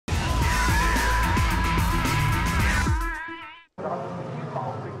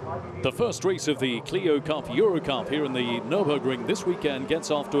The first race of the Clio Cup Euro Cup here in the Nürburgring this weekend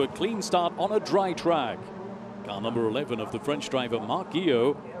gets off to a clean start on a dry track. Car number 11 of the French driver Marc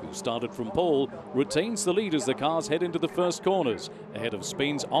Guillot, who started from pole, retains the lead as the cars head into the first corners, ahead of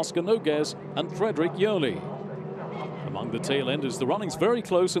Spain's Oscar Noguez and Frédéric Joly. Among the tail enders, the running's very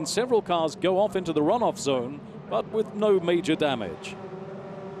close and several cars go off into the runoff zone, but with no major damage.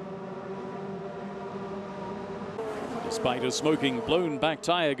 Despite a smoking blown back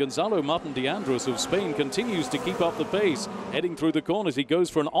tyre, Gonzalo Martin de Andres of Spain continues to keep up the pace. Heading through the corners, he goes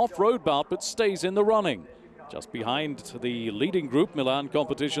for an off-road bout but stays in the running. Just behind the leading group, Milan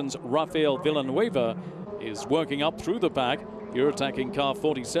Competition's Rafael Villanueva is working up through the pack. Here attacking car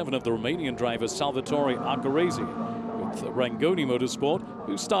 47 of the Romanian driver Salvatore Accaresi, with Rangoni Motorsport,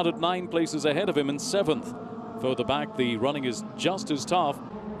 who started 9 places ahead of him in 7th. Further back, the running is just as tough,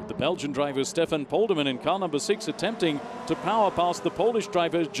 with the Belgian driver Stefan Polderman in car number 6 attempting to power past the Polish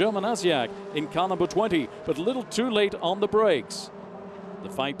driver German Asiak in car number 20, but a little too late on the brakes. The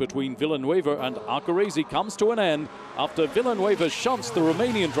fight between Villanueva and Accaresi comes to an end after Villanueva shunts the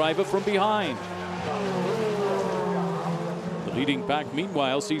Romanian driver from behind. The leading pack,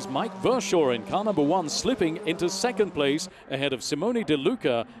 meanwhile, sees Mike Verschoor in car number 1 slipping into 2nd place ahead of Simone De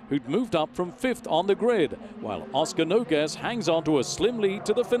Luca, who'd moved up from 5th on the grid, while Oscar Noguez hangs on to a slim lead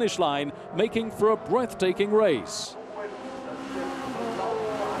to the finish line, making for a breathtaking race.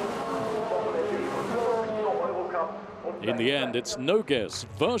 In the end, it's Noguez,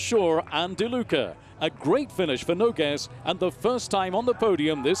 Verschoor and De Luca. A great finish for Noguez and the first time on the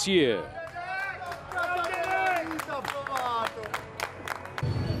podium this year.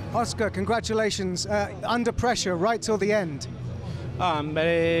 Oscar, congratulations. Under pressure right till the end. I'm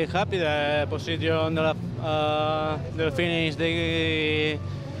very happy the position, the finish the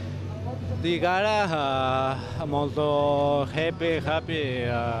gara. I'm also happy,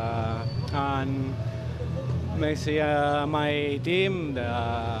 and makes my team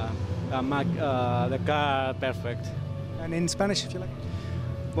the car perfect. And in Spanish, if you like.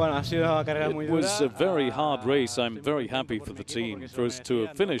 It was a very hard race. I'm very happy for the team for us to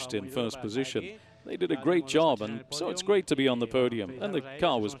have finished in first position. They did a great job, and so it's great to be on the podium, and the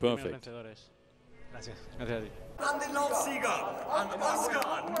car was perfect.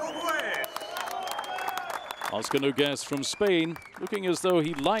 Oscar Noguez from Spain, looking as though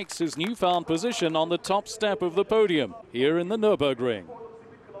he likes his newfound position on the top step of the podium here in the Nürburgring.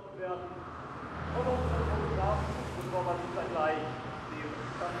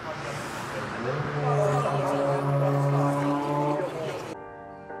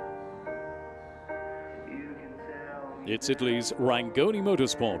 It's Italy's Rangoni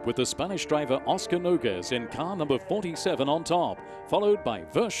Motorsport with the Spanish driver Oscar Noguez in car number 47 on top, followed by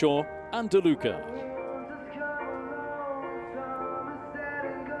Verschoor and De Luca.